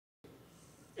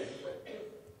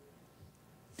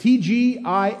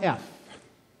TGIF.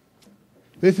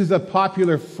 This is a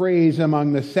popular phrase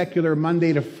among the secular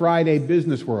Monday to Friday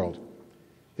business world.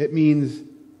 It means,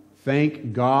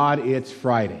 thank God it's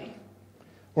Friday.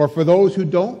 Or for those who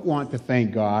don't want to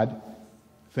thank God,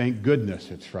 thank goodness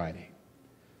it's Friday.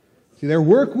 See, their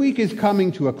work week is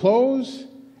coming to a close,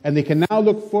 and they can now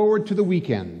look forward to the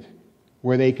weekend,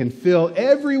 where they can fill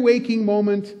every waking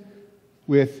moment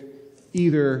with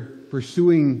either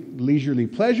pursuing leisurely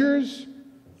pleasures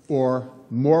or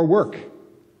more work,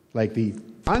 like the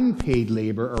unpaid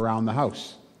labor around the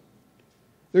house.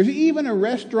 There's even a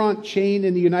restaurant chain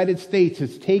in the United States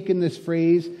that's taken this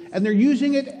phrase, and they're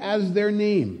using it as their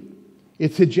name.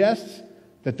 It suggests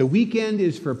that the weekend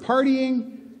is for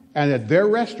partying, and at their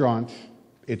restaurant,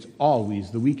 it's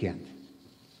always the weekend.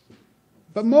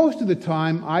 But most of the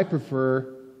time, I prefer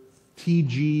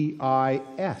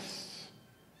TGIS.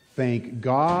 Thank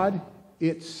God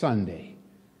it's Sunday.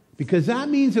 Because that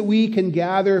means that we can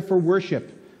gather for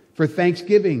worship, for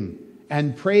thanksgiving,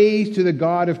 and praise to the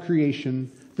God of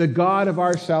creation, the God of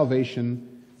our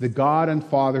salvation, the God and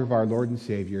Father of our Lord and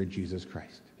Savior, Jesus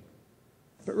Christ.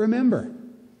 But remember,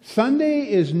 Sunday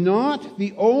is not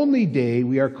the only day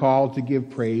we are called to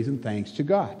give praise and thanks to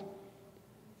God.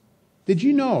 Did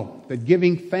you know that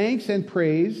giving thanks and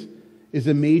praise is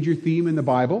a major theme in the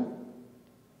Bible?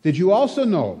 Did you also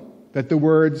know that the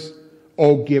words,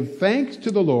 "Oh, give thanks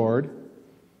to the Lord,"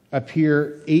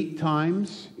 appear 8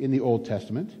 times in the Old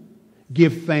Testament?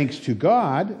 "Give thanks to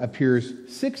God" appears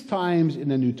 6 times in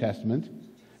the New Testament.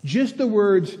 Just the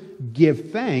words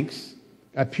 "give thanks"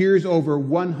 appears over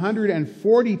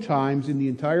 140 times in the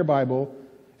entire Bible,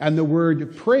 and the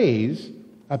word "praise"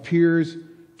 appears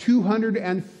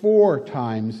 204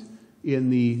 times in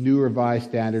the New Revised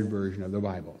Standard Version of the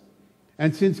Bible.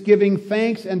 And since giving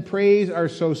thanks and praise are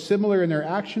so similar in their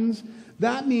actions,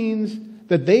 that means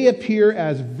that they appear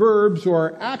as verbs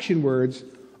or action words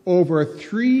over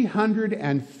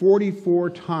 344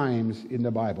 times in the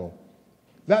Bible.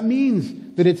 That means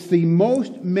that it's the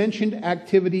most mentioned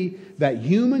activity that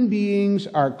human beings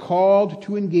are called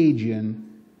to engage in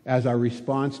as our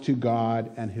response to God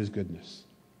and His goodness.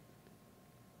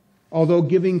 Although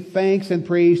giving thanks and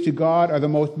praise to God are the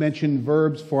most mentioned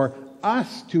verbs for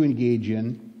us to engage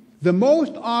in, the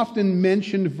most often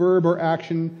mentioned verb or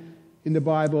action in the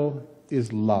Bible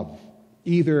is love.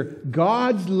 Either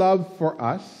God's love for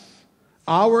us,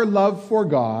 our love for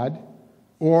God,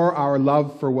 or our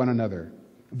love for one another.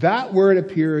 That word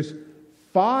appears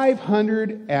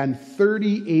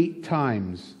 538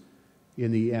 times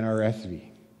in the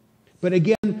NRSV. But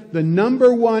again, the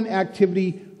number one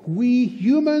activity we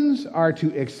humans are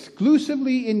to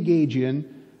exclusively engage in,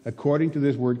 according to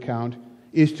this word count,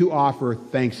 is to offer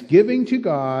thanksgiving to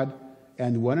God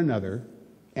and one another,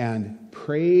 and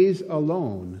praise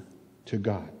alone to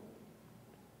God.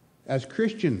 As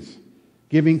Christians,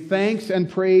 giving thanks and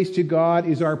praise to God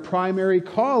is our primary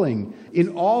calling in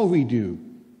all we do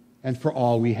and for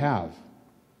all we have.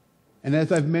 And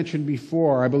as I've mentioned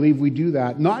before, I believe we do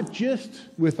that not just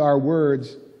with our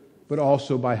words, but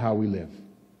also by how we live.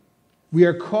 We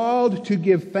are called to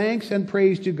give thanks and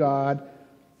praise to God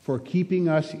for keeping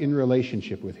us in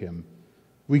relationship with Him.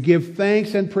 We give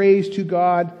thanks and praise to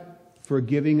God for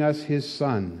giving us His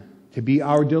Son to be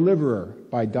our deliverer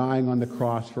by dying on the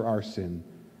cross for our sin,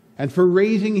 and for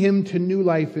raising Him to new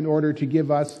life in order to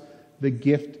give us the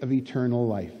gift of eternal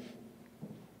life.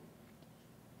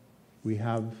 We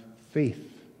have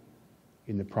faith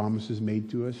in the promises made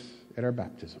to us at our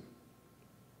baptism.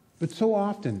 But so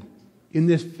often, in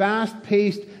this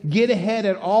fast-paced,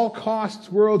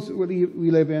 get-ahead-at-all-costs world that we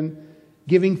live in,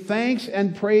 giving thanks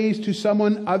and praise to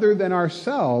someone other than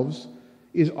ourselves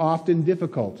is often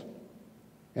difficult,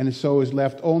 and so is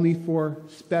left only for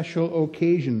special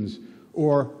occasions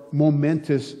or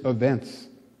momentous events,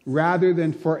 rather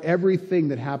than for everything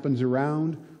that happens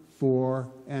around, for,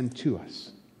 and to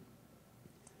us.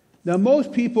 Now,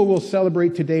 most people will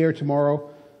celebrate today or tomorrow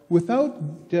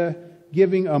without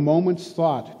giving a moment's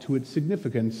thought to its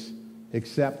significance,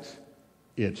 except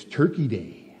it's Turkey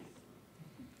Day.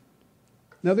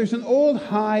 Now, there's an old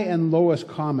High and Lois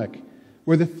comic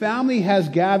where the family has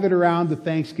gathered around the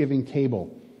Thanksgiving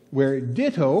table, where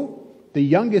Ditto, the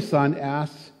youngest son,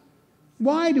 asks,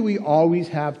 "Why do we always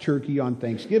have turkey on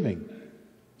Thanksgiving?"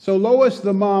 So Lois,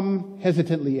 the mom,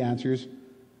 hesitantly answers,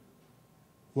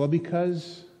 "Well,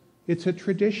 because it's a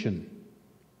tradition."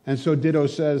 And so Ditto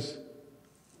says,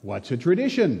 "What's a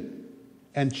tradition?"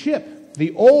 And Chip,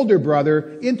 the older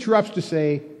brother, interrupts to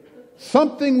say,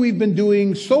 "Something we've been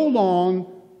doing so long,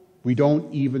 we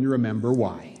don't even remember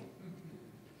why."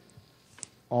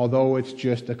 Although it's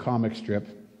just a comic strip.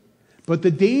 But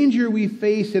the danger we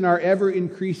face in our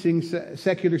ever-increasing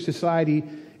secular society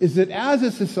is that as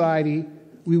a society,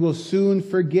 we will soon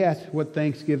forget what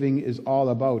Thanksgiving is all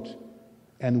about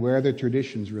and where the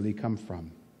traditions really come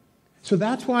from. So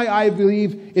that's why I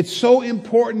believe it's so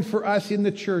important for us in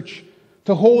the church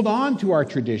to hold on to our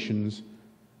traditions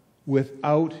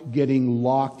without getting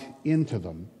locked into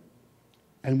them.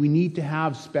 And we need to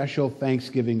have special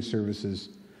Thanksgiving services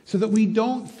so that we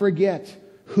don't forget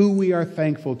who we are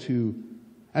thankful to,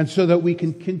 and so that we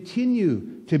can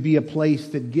continue to be a place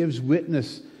that gives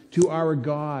witness to our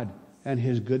God and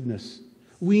His goodness.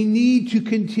 We need to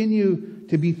continue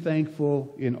to be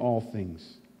thankful in all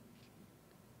things.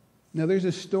 Now, there's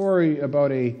a story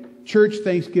about a church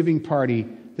Thanksgiving party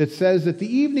that says that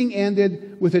the evening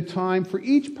ended with a time for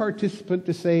each participant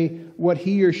to say what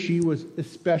he or she was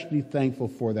especially thankful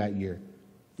for that year.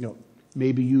 You know,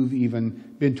 maybe you've even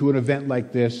been to an event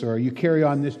like this, or you carry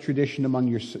on this tradition among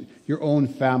your own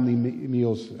family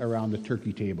meals around the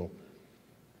turkey table.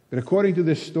 But according to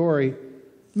this story,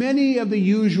 many of the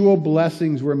usual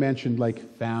blessings were mentioned,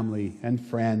 like family and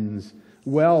friends,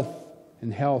 wealth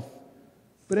and health.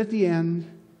 But at the end,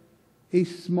 a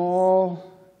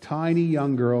small, tiny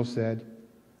young girl said,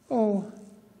 "Oh,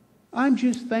 I'm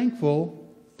just thankful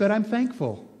that I'm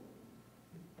thankful."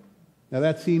 Now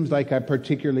that seems like a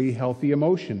particularly healthy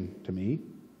emotion to me.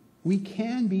 We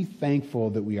can be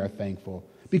thankful that we are thankful,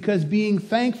 because being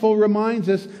thankful reminds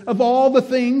us of all the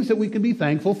things that we can be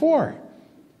thankful for.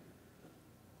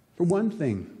 For one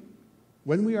thing,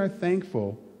 when we are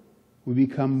thankful, we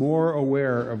become more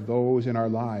aware of those in our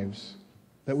lives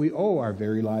that we owe our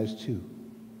very lives to.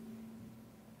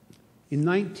 In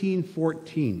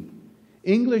 1914,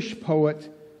 English poet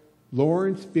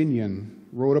Lawrence Binyon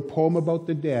wrote a poem about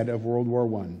the dead of World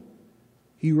War I.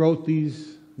 He wrote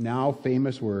these now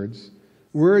famous words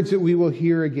that we will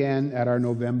hear again at our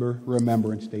November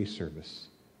Remembrance Day service.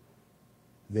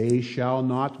 "They shall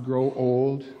not grow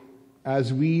old,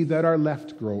 as we that are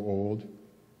left grow old.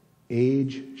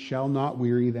 Age shall not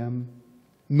weary them,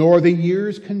 nor the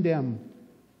years condemn.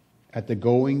 At the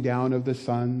going down of the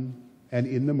sun and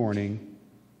in the morning,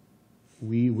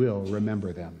 we will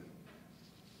remember them."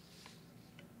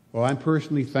 Well, I'm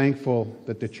personally thankful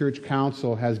that the Church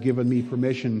Council has given me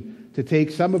permission to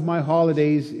take some of my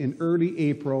holidays in early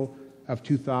April of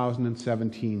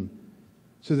 2017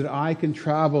 so that I can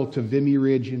travel to Vimy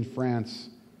Ridge in France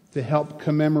to help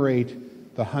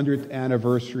commemorate the 100th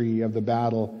anniversary of the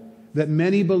battle that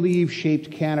many believe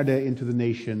shaped Canada into the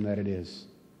nation that it is.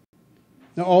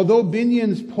 Now, although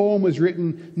Binyon's poem was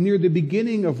written near the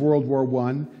beginning of World War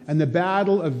I, and the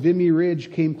Battle of Vimy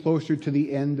Ridge came closer to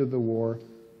the end of the war,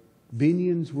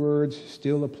 Binyon's words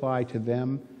still apply to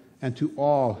them and to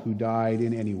all who died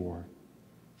in any war.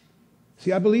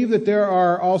 See, I believe that there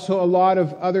are also a lot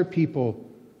of other people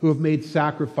who have made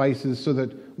sacrifices so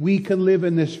that we can live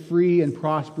in this free and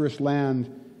prosperous land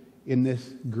in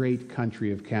this great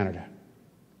country of Canada.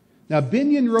 Now,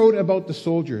 Binyon wrote about the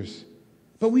soldiers,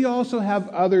 but we also have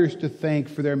others to thank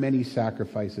for their many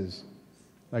sacrifices,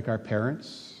 like our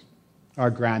parents,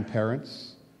 our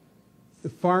grandparents, the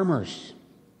farmers,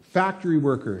 factory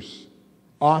workers,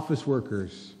 office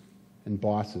workers, and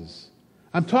bosses.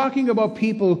 I'm talking about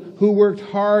people who worked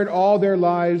hard all their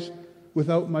lives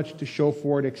without much to show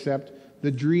for it except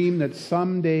the dream that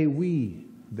someday we,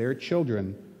 their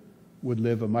children, would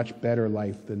live a much better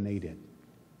life than they did.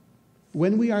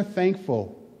 When we are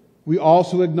thankful, we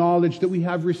also acknowledge that we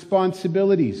have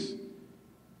responsibilities.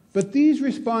 But these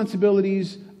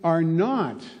responsibilities are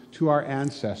not to our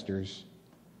ancestors,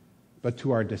 but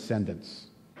to our descendants.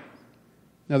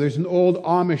 Now, there's an old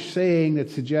Amish saying that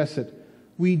suggests that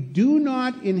we do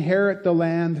not inherit the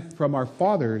land from our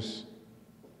fathers,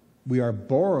 we are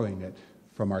borrowing it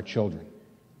from our children.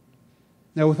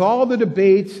 Now, with all the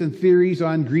debates and theories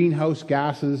on greenhouse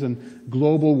gases and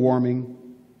global warming,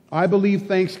 I believe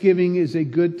Thanksgiving is a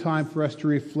good time for us to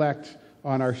reflect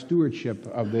on our stewardship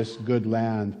of this good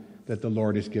land that the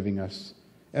Lord is giving us,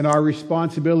 and our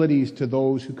responsibilities to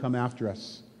those who come after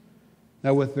us.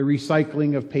 Now, with the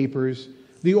recycling of papers,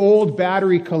 the old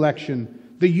battery collection,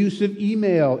 the use of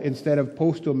email instead of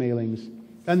postal mailings,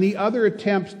 and the other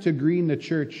attempts to green the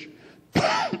church,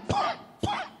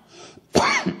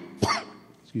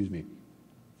 excuse me,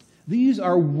 these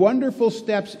are wonderful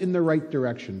steps in the right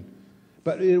direction,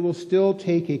 but it will still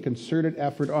take a concerted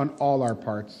effort on all our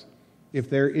parts if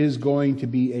there is going to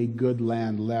be a good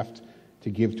land left to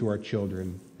give to our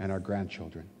children and our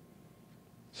grandchildren.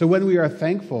 So when we are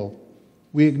thankful,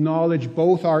 we acknowledge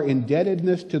both our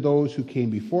indebtedness to those who came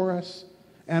before us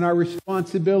and our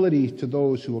responsibility to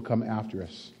those who will come after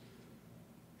us.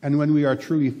 And when we are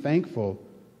truly thankful,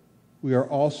 we are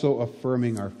also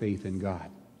affirming our faith in God.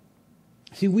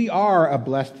 See, we are a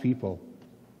blessed people.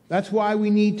 That's why we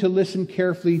need to listen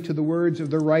carefully to the words of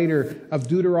the writer of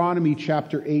Deuteronomy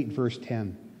chapter 8, verse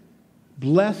 10.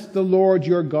 Bless the Lord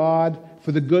your God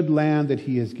for the good land that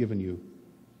he has given you.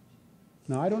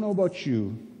 Now, I don't know about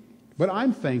you, but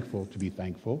I'm thankful to be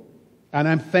thankful. And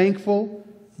I'm thankful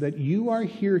that you are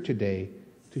here today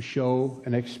to show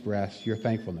and express your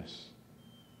thankfulness.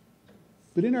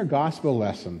 But in our gospel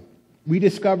lesson, we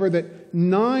discover that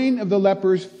 9 of the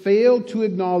lepers failed to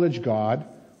acknowledge God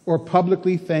or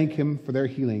publicly thank him for their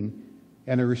healing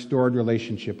and a restored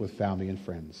relationship with family and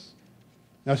friends.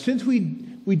 Now, since we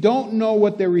don't know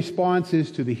what their response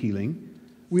is to the healing,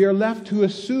 we are left to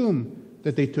assume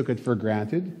that they took it for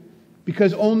granted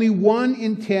because only 1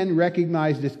 in 10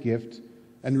 recognized this gift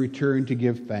and returned to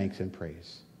give thanks and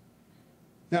praise.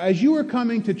 Now, as you were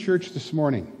coming to church this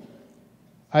morning,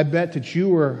 I bet that you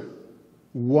were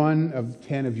 1 of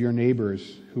 10 of your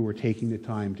neighbors who were taking the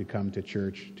time to come to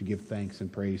church to give thanks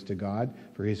and praise to God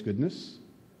for his goodness.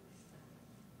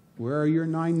 Where are your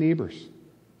 9 neighbors?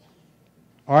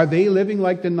 Are they living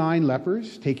like the 9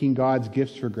 lepers, taking God's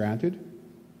gifts for granted,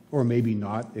 or maybe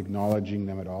not acknowledging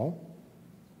them at all?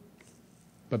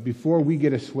 But before we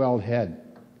get a swelled head,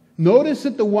 notice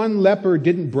that the one leper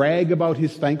didn't brag about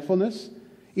his thankfulness.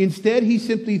 Instead, he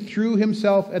simply threw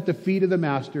himself at the feet of the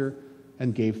master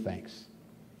and gave thanks.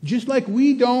 Just like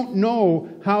we don't know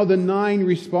how the 9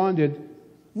 responded,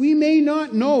 we may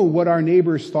not know what our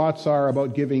neighbor's thoughts are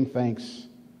about giving thanks.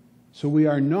 So we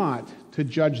are not to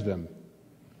judge them.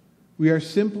 We are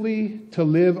simply to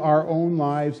live our own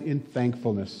lives in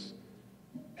thankfulness.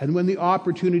 And when the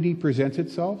opportunity presents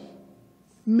itself,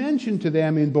 mention to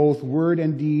them in both word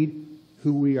and deed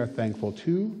who we are thankful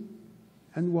to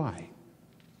and why.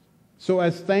 So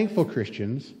as thankful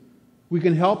Christians, we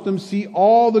can help them see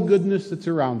all the goodness that's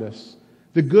around us,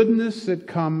 the goodness that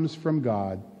comes from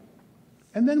God,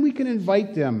 and then we can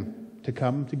invite them to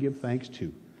come to give thanks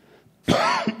too.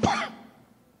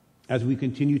 As we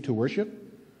continue to worship,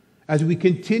 as we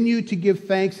continue to give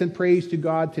thanks and praise to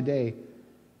God today,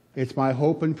 it's my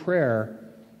hope and prayer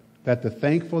that the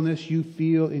thankfulness you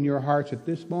feel in your hearts at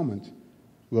this moment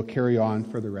will carry on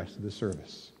for the rest of the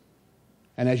service.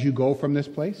 And as you go from this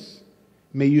place,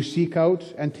 may you seek out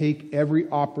and take every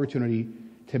opportunity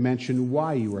to mention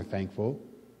why you are thankful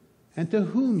and to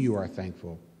whom you are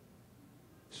thankful.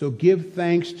 So give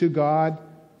thanks to God,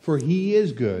 for he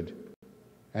is good,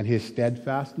 and his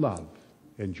steadfast love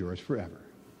endures forever.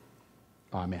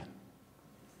 Amen.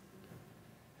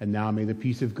 And now may the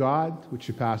peace of God, which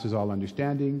surpasses all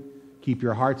understanding, keep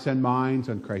your hearts and minds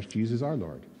on Christ Jesus our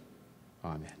Lord.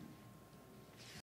 Amen.